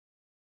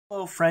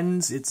Hello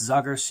friends, it's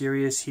Zagar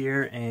Sirius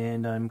here,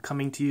 and I'm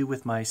coming to you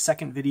with my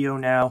second video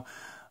now.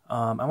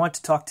 I want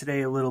to talk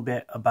today a little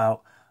bit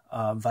about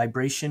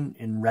vibration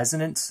and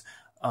resonance.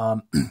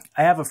 I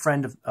have a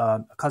friend,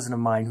 a cousin of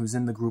mine who's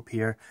in the group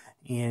here,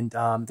 and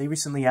they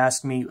recently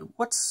asked me,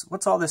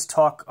 what's all this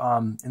talk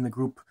in the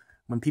group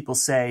when people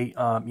say,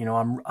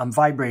 I'm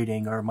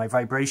vibrating or my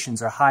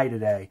vibrations are high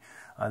today.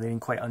 They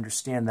didn't quite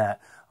understand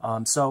that.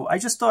 So I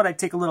just thought I'd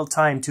take a little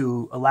time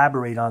to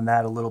elaborate on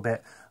that a little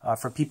bit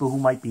for people who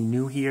might be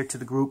new here to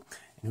the group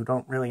and who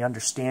don't really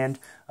understand.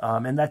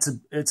 And it's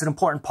an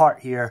important part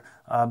here.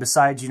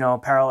 Besides,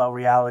 parallel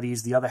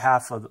realities, the other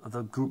half of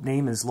the group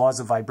name is laws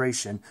of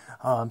vibration.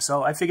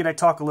 So I figured I'd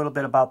talk a little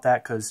bit about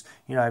that because,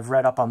 I've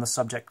read up on the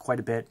subject quite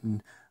a bit.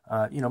 And,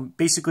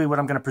 basically what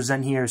I'm going to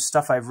present here is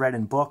stuff I've read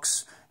in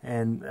books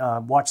and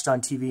watched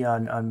on TV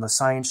on the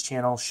Science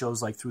Channel,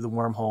 shows like Through the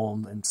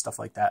Wormhole and stuff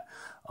like that.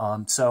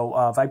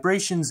 So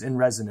vibrations and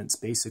resonance,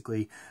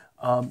 basically.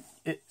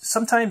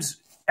 Sometimes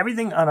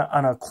everything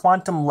on a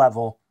quantum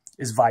level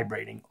is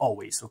vibrating,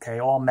 always, okay?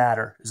 All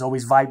matter is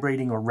always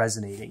vibrating or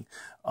resonating.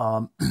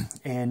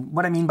 And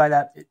what I mean by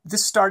that,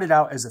 this started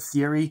out as a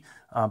theory,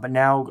 but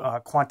now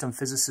quantum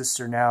physicists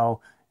are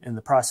now in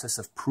the process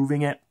of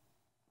proving it.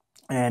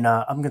 And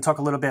I'm going to talk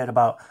a little bit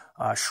about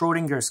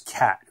Schrodinger's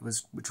cat,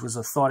 which was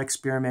a thought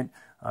experiment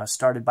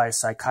started by a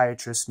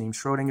psychiatrist named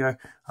Schrodinger,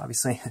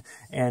 obviously.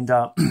 And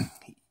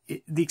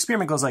the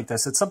experiment goes like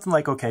this. It's something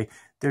like, okay,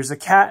 there's a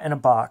cat in a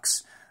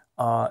box,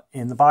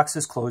 and the box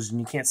is closed, and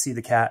you can't see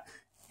the cat.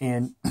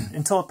 And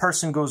until a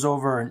person goes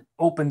over and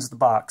opens the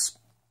box,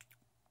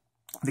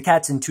 the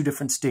cat's in two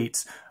different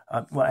states.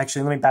 Well,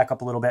 actually, let me back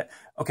up a little bit.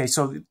 Okay,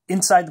 so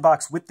inside the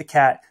box with the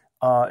cat,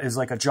 is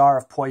like a jar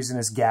of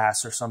poisonous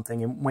gas or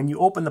something. And when you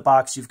open the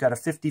box, you've got a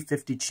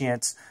 50-50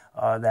 chance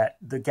that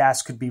the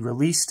gas could be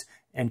released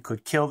and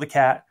could kill the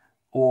cat,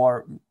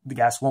 or the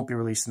gas won't be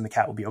released and the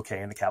cat will be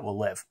okay and the cat will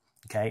live.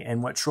 Okay.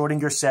 And what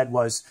Schrodinger said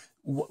was,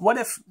 what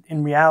if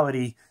in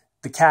reality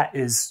the cat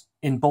is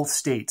in both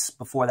states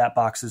before that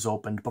box is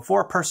opened?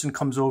 Before a person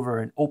comes over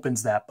and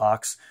opens that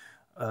box,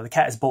 the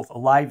cat is both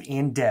alive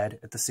and dead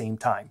at the same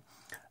time.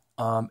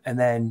 And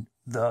then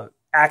the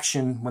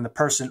action when the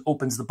person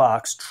opens the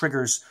box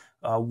triggers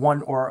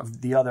one or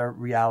the other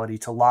reality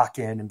to lock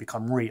in and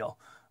become real,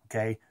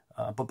 okay?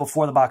 But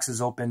before the box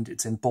is opened,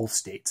 it's in both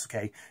states,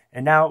 okay?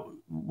 And now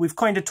we've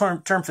coined a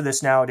term for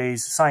this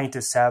nowadays.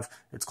 Scientists have,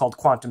 it's called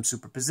quantum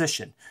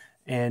superposition.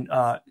 And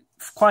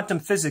quantum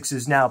physics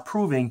is now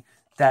proving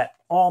that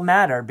all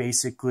matter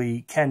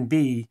basically can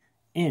be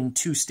in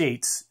two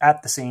states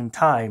at the same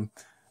time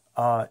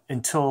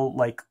until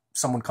like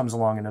someone comes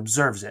along and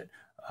observes it.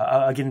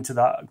 I'll get into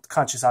the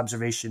conscious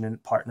observation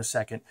part in a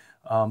second.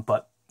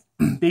 But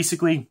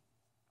basically,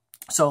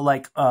 so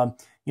like,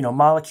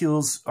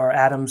 molecules or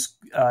atoms,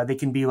 they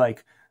can be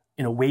like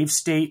in a wave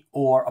state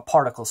or a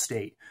particle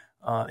state.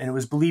 And it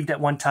was believed at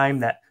one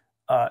time that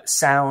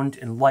sound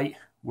and light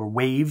were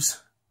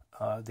waves.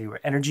 They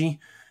were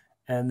energy.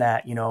 And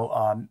that,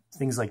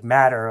 things like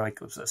matter, like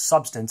it was a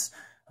substance,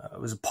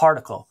 it was a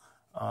particle.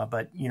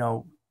 But,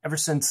 ever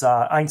since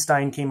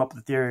Einstein came up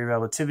with the theory of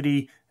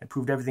relativity and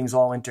proved everything's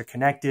all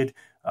interconnected,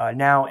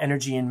 now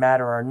energy and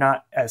matter are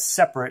not as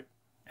separate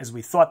as we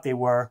thought they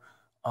were.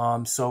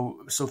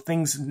 So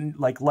things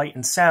like light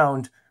and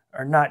sound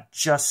are not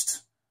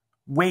just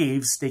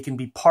waves; they can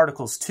be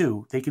particles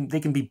too. They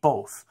can be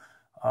both.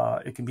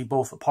 It can be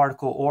both a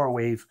particle or a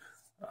wave.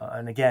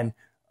 And again,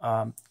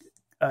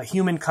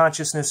 human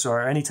consciousness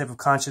or any type of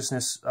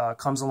consciousness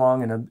comes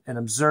along and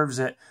observes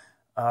it.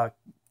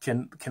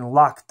 Can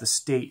lock the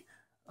state.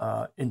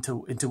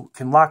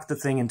 Can lock the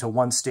thing into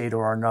one state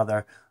or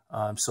another,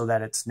 so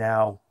that it's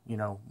now,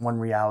 one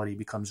reality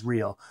becomes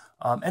real.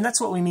 And that's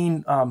what we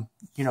mean,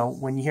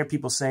 when you hear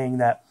people saying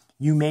that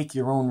you make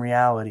your own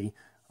reality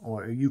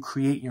or you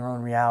create your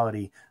own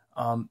reality.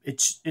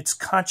 It's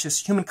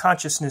conscious, human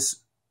consciousness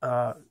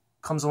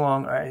comes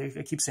along.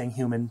 I keep saying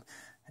human,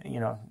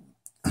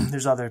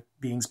 there's other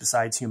beings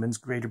besides humans,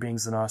 greater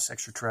beings than us,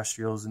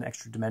 extraterrestrials and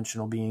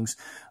extra-dimensional beings.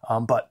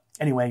 But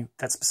anyway,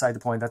 that's beside the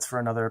point. That's for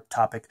another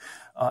topic.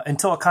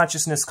 Until a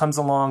consciousness comes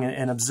along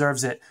and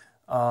observes it,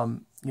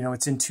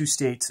 it's in two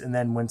states. And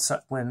then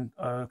when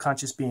a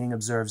conscious being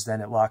observes,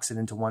 then it locks it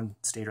into one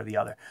state or the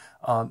other.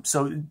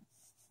 So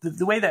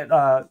the way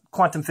that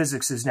quantum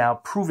physics is now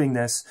proving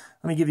this,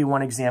 let me give you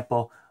one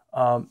example.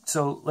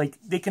 So like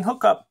they can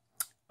hook up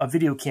a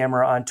video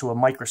camera onto a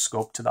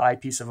microscope, to the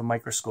eyepiece of a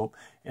microscope,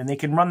 and they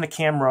can run the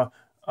camera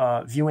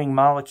viewing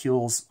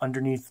molecules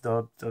underneath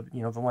the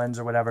lens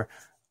or whatever,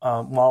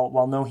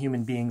 while no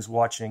human being's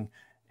watching,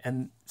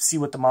 and see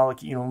what the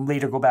molecule,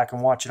 later go back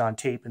and watch it on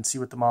tape and see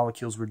what the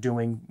molecules were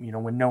doing,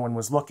 when no one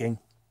was looking.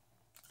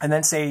 And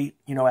then say,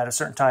 at a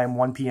certain time,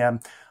 1 p.m.,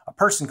 a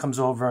person comes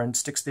over and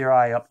sticks their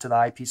eye up to the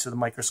eyepiece of the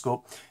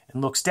microscope and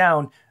looks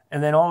down,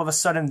 and then all of a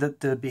sudden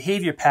the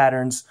behavior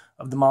patterns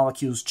of the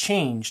molecules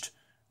changed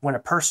when a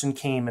person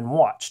came and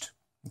watched.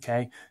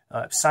 Okay,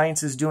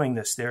 science is doing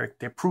this.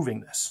 They're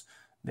proving this.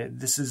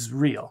 This is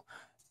real.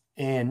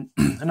 And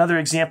another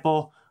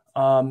example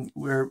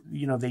where,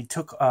 you know, they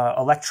took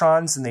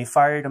electrons and they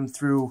fired them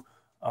through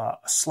a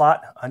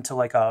slot onto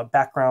like a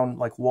background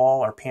like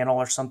wall or panel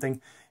or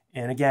something.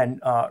 And again,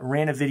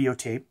 ran a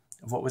videotape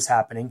of what was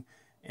happening,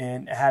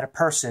 and had a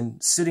person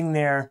sitting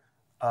there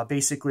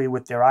basically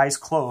with their eyes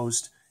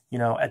closed, you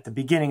know, at the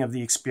beginning of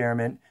the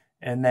experiment.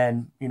 And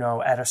then, you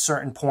know, at a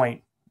certain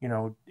point, you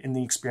know, in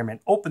the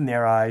experiment, open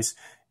their eyes.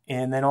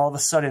 And then all of a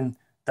sudden,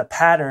 the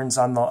patterns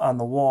on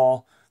the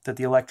wall that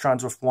the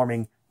electrons were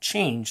forming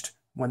changed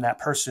when that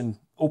person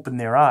opened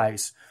their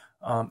eyes.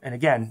 And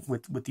again,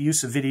 with the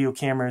use of video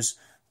cameras,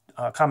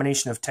 a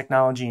combination of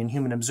technology and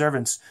human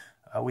observance,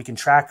 we can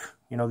track,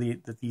 you know,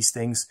 these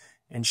things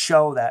and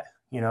show that,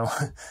 you know,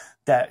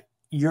 that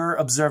your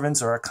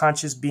observance or a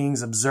conscious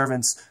being's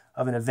observance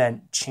of an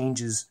event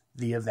changes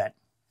the event.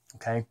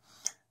 Okay.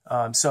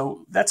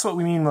 So that's what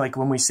we mean, like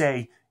when we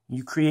say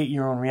you create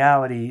your own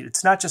reality.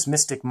 It's not just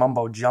mystic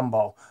mumbo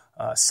jumbo.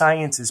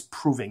 Science is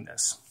proving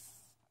this.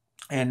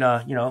 And,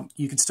 you know,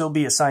 you can still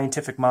be a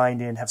scientific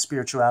mind and have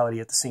spirituality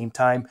at the same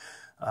time.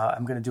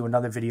 I'm going to do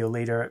another video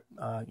later.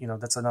 You know,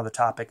 that's another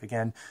topic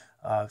again.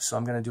 So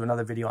I'm going to do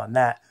another video on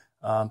that.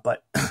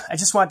 But I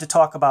just wanted to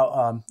talk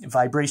about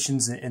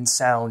vibrations and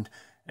sound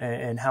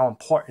and how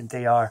important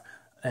they are,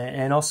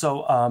 and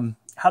also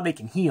how they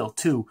can heal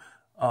too.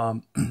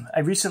 I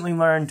recently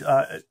learned,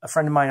 a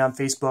friend of mine on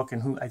Facebook,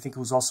 and who I think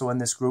was also in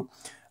this group,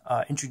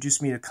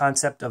 introduced me to the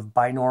concept of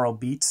binaural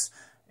beats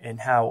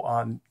and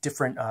how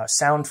different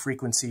sound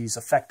frequencies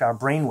affect our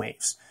brain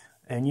waves.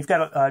 And you've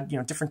got you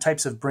know, different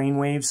types of brain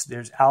waves.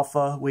 There's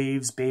alpha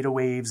waves, beta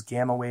waves,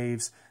 gamma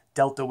waves,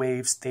 delta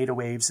waves, theta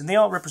waves, and they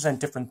all represent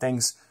different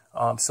things.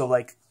 So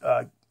like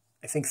I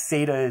think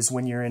theta is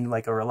when you're in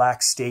like a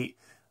relaxed state,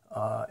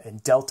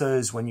 and delta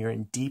is when you're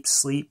in deep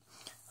sleep.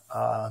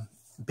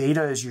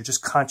 Beta is your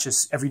just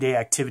conscious everyday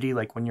activity,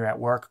 like when you're at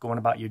work, going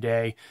about your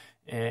day,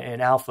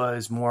 and alpha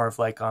is more of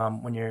like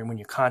when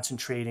you're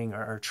concentrating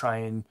or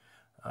trying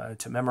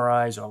to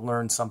memorize or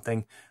learn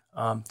something.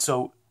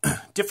 So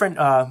different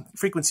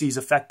frequencies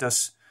affect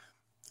us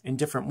in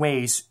different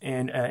ways,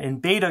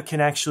 and beta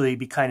can actually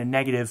be kind of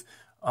negative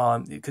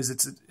because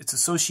it's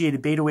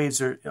associated. Beta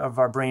waves of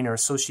our brain are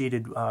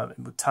associated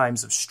with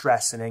times of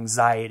stress and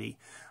anxiety.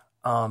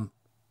 So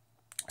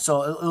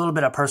a little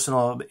bit of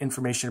personal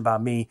information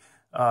about me.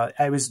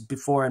 I was,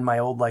 before, in my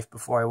old life,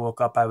 before I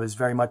woke up, I was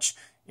very much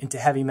into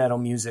heavy metal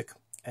music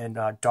and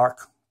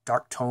dark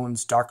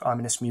tones, dark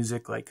ominous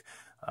music like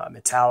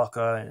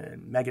Metallica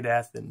and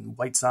Megadeth and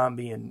White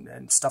Zombie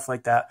and stuff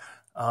like that,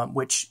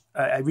 which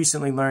I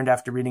recently learned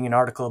after reading an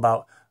article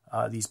about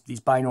these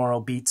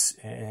binaural beats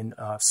and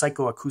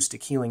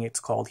psychoacoustic healing.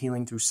 It's called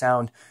healing through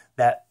sound.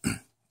 That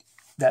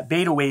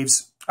beta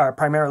waves are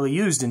primarily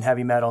used in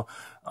heavy metal,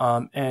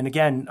 and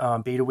again,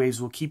 beta waves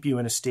will keep you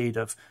in a state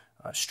of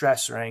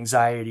stress or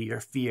anxiety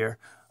or fear.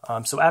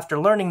 So after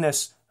learning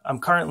this, I'm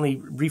currently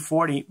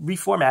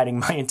reformatting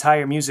my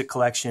entire music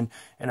collection,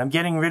 and I'm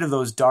getting rid of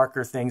those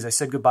darker things. I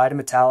said goodbye to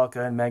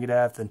Metallica and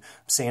Megadeth, and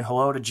I'm saying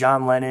hello to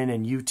John Lennon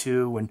and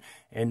U2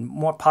 and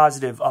more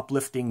positive,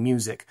 uplifting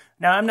music.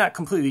 Now, I'm not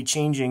completely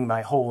changing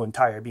my whole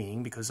entire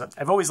being, because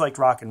I've always liked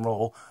rock and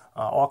roll,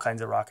 all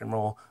kinds of rock and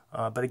roll.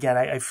 But again,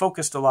 I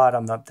focused a lot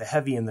on the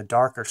heavy and the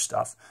darker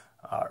stuff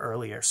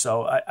earlier.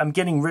 So I'm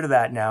getting rid of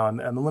that now.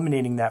 I'm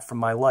eliminating that from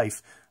my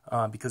life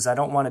because I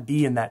don't want to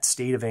be in that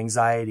state of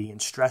anxiety and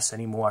stress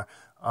anymore,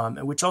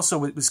 which also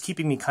was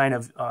keeping me kind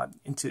of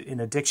in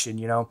addiction.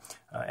 You know,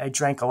 I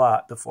drank a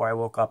lot before I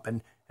woke up,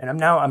 and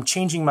I'm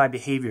changing my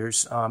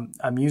behaviors.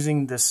 I'm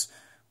using this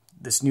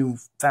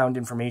newfound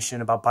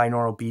information about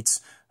binaural beats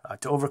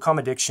to overcome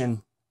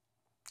addiction.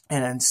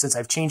 And since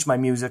I've changed my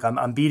music,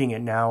 I'm beating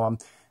it now.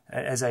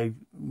 As I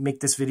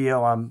make this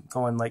video, I'm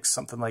going like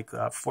something like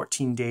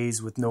 14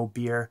 days with no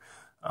beer,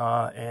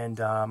 and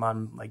I'm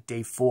on like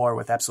day 4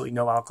 with absolutely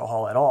no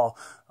alcohol at all.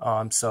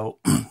 So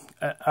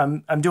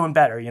I'm doing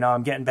better, you know,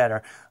 I'm getting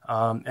better.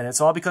 And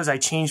it's all because I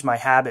changed my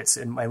habits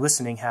and my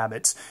listening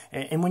habits.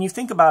 And when you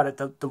think about it,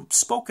 the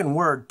spoken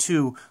word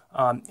too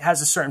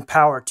has a certain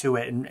power to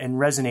it and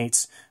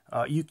resonates.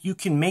 You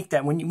can make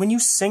that when you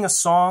sing a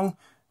song,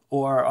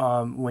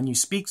 or when you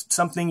speak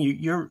something,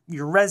 you're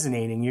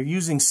resonating, you're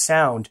using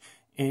sound,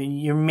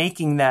 and you're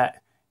making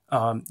that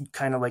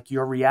kind of like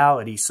your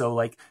reality. So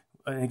like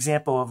an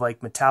example of like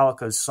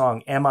Metallica's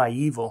song, Am I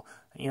Evil?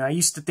 You know, I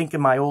used to think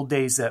in my old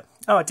days that,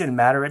 oh, it didn't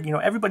matter. You know,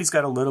 everybody's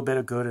got a little bit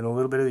of good and a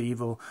little bit of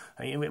evil.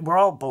 I mean, we're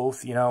all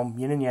both, you know,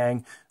 yin and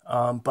yang.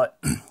 But,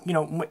 you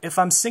know, if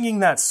I'm singing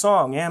that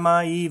song, Am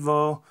I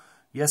Evil?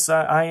 Yes,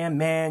 I am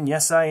man.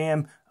 Yes, I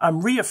am.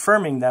 I'm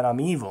reaffirming that I'm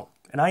evil,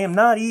 and I am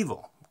not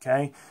evil,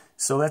 okay?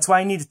 So that's why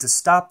I needed to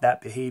stop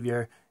that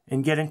behavior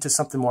and get into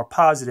something more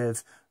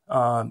positive,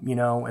 you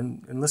know,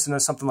 and listen to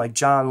something like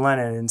John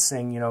Lennon and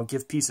sing, you know,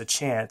 Give Peace a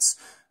Chance.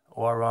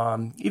 Or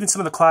even some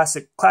of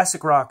the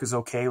classic rock is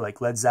okay, like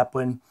Led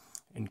Zeppelin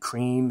and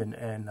Cream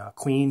and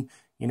Queen.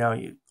 You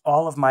know,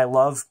 All of My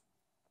Love.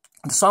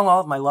 The song All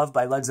of My Love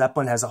by Led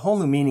Zeppelin has a whole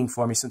new meaning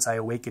for me since I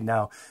awakened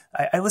now.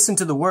 I listen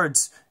to the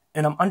words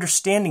and I'm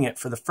understanding it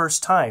for the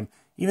first time.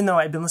 even though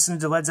I've been listening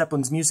to Led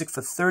Zeppelin's music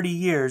for 30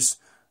 years,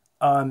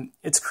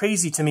 it's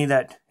crazy to me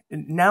that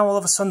now all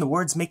of a sudden the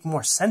words make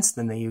more sense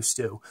than they used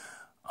to.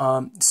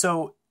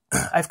 So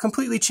I've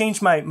completely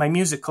changed my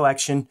music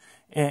collection,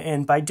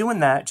 and by doing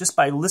that, just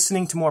by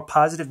listening to more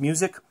positive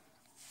music,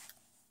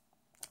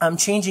 I'm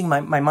changing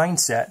my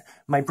mindset.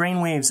 My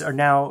brain waves are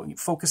now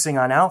focusing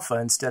on alpha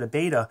instead of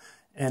beta,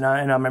 and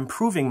I'm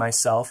improving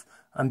myself.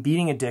 I'm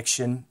beating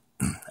addiction.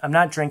 I'm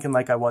not drinking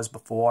like I was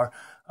before.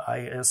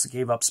 I also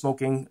gave up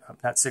smoking,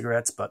 not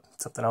cigarettes, but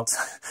something else.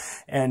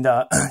 And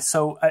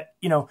so,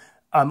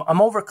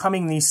 I'm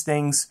overcoming these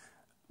things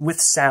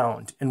with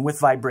sound and with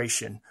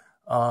vibration.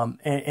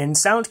 And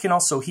sound can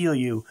also heal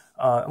you.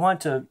 I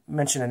want to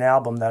mention an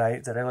album that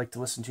I like to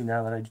listen to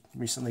now that I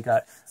recently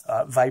got,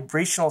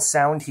 Vibrational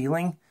Sound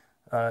Healing.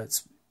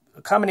 It's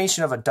a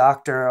combination of a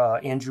doctor,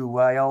 Andrew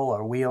Weil,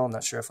 I'm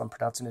not sure if I'm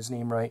pronouncing his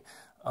name right.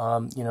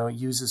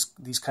 Uses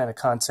these kind of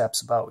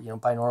concepts about,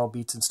 binaural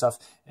beats and stuff.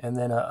 And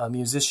then a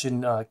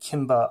musician,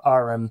 Kimba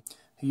Aram,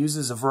 who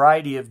uses a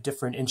variety of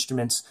different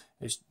instruments.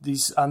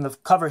 These on the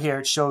cover here,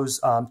 it shows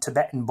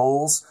Tibetan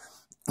bowls,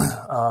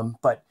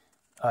 but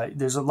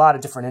there's a lot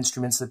of different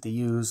instruments that they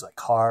use, like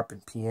harp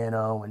and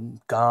piano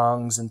and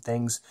gongs and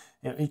things.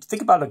 You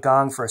think about a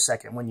gong for a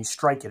second. When you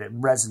strike it, it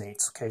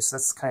resonates. Okay, so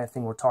that's the kind of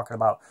thing we're talking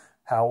about,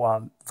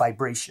 how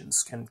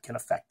vibrations can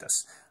affect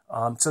us.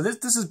 So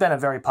this has been a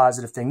very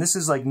positive thing. This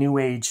is like new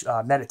age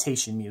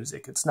meditation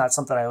music. It's not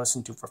something I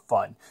listen to for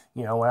fun.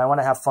 When I want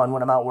to have fun,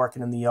 when I'm out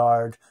working in the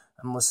yard,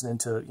 I'm listening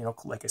to,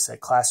 like I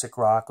said, classic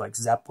rock like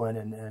Zeppelin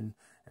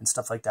and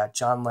stuff like that,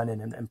 John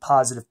Lennon and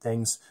positive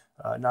things,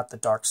 not the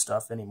dark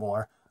stuff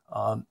anymore.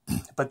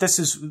 But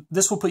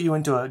this will put you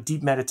into a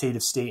deep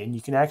meditative state, and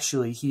you can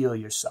actually heal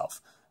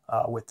yourself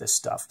with this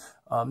stuff.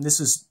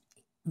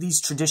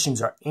 These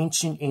traditions are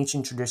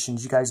ancient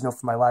traditions. You guys know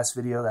from my last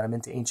video that I'm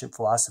into ancient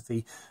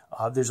philosophy.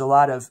 There's a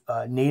lot of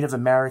Native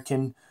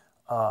American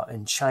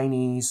and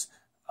Chinese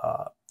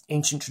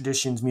ancient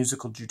traditions,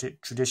 musical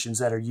traditions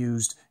that are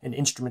used, and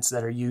instruments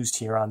that are used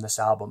here on this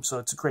album. So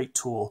it's a great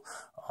tool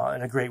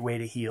and a great way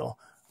to heal.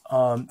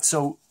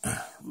 So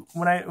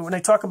when I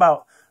talk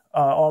about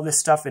all this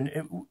stuff,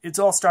 and it's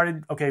all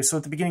started, okay, so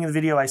at the beginning of the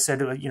video I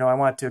said, I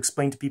want to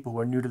explain to people who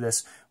are new to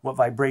this what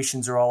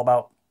vibrations are all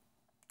about.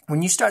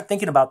 When you start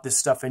thinking about this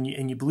stuff and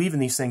you believe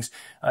in these things,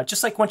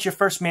 just like once you're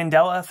first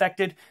Mandela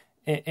affected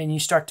and you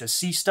start to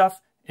see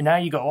stuff, and now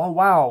you go, oh,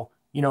 wow.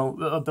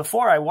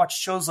 Before I watched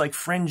shows like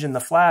Fringe and The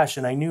Flash,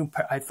 and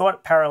I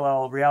thought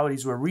parallel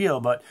realities were real,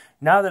 but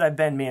now that I've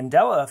been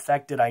Mandela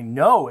affected, I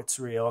know it's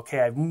real. Okay,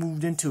 I've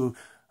moved into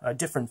a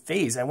different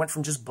phase. I went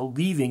from just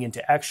believing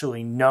into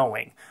actually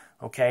knowing.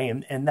 Okay,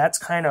 and that's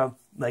kind of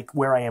like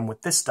where I am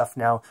with this stuff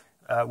now,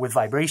 with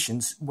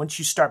vibrations. Once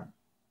you start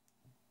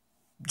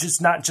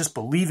not just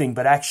believing,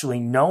 but actually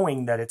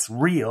knowing that it's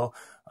real,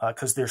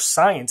 because there's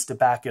science to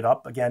back it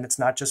up. Again, it's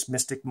not just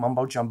mystic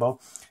mumbo jumbo.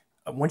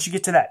 Once you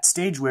get to that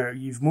stage where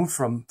you've moved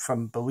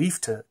from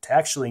belief to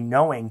actually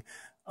knowing,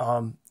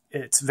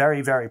 it's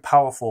very, very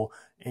powerful,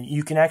 and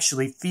you can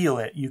actually feel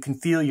it. You can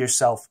feel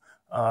yourself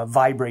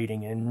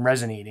vibrating and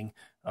resonating.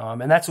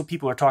 And that's what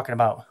people are talking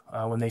about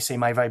when they say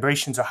my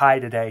vibrations are high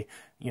today.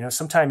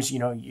 Sometimes,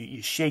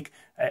 you shake.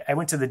 I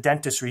went to the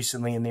dentist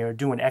recently, and they were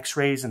doing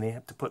x-rays, and they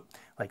have to put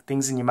like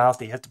things in your mouth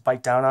that you have to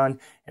bite down on.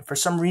 And for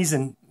some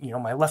reason,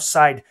 my left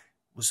side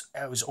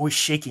I was always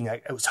shaking.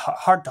 It was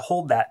hard to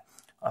hold that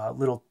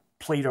little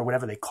plate or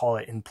whatever they call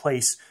it in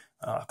place,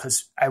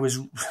 because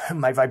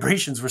my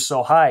vibrations were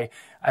so high.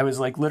 I was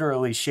like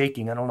literally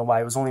shaking. I don't know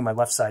why. It was only my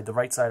left side. The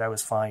right side I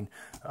was fine.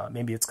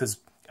 Maybe it's because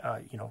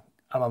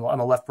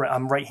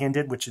I'm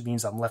right-handed, which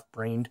means I'm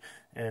left-brained,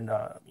 and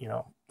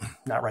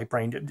not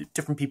right-brained.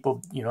 Different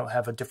people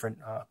have a different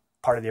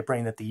part of their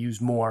brain that they use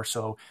more.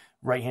 So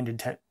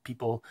right-handed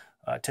people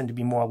tend to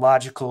be more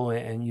logical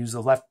and use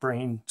the left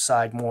brain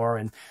side more,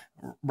 and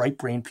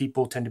right-brained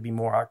people tend to be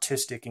more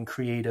artistic and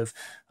creative,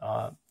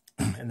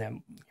 and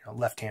then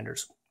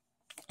left-handers.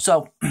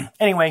 So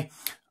anyway,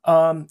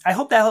 I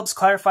hope that helps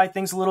clarify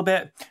things a little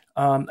bit.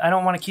 I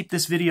don't want to keep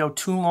this video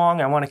too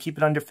long. I want to keep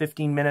it under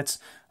 15 minutes.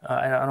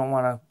 I don't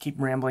want to keep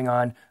rambling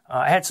on.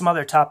 I had some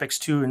other topics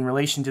too in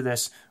relation to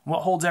this.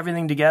 What holds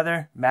everything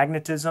together?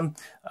 Magnetism.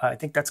 I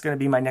think that's going to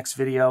be my next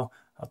video.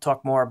 I'll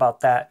talk more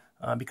about that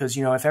because,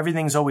 if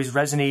everything's always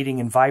resonating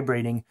and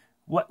vibrating,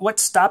 what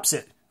stops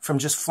it from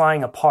just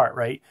flying apart,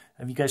 right?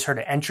 Have you guys heard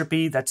of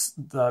entropy? That's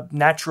the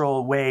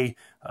natural way.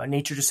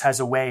 Nature just has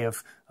a way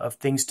of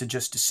things to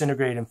just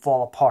disintegrate and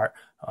fall apart.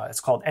 It's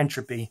called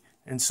entropy.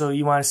 And so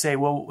you want to say,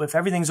 well, if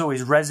everything's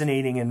always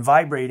resonating and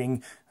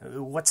vibrating,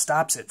 what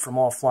stops it from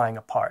all flying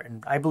apart?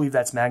 And I believe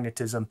that's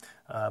magnetism.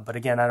 But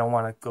again, I don't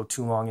want to go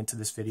too long into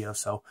this video.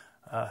 So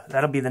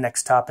that'll be the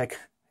next topic.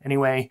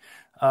 Anyway,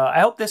 I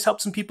hope this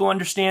helps some people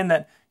understand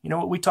that,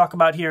 what we talk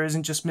about here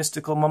isn't just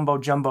mystical mumbo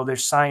jumbo.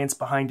 There's science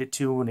behind it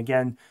too. And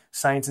again,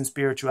 science and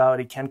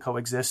spirituality can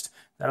coexist.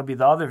 That'll be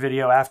the other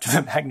video after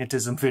the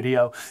magnetism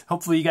video.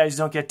 Hopefully you guys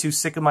don't get too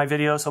sick of my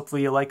videos.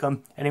 Hopefully you like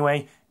them.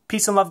 Anyway,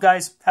 peace and love,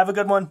 guys. Have a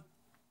good one.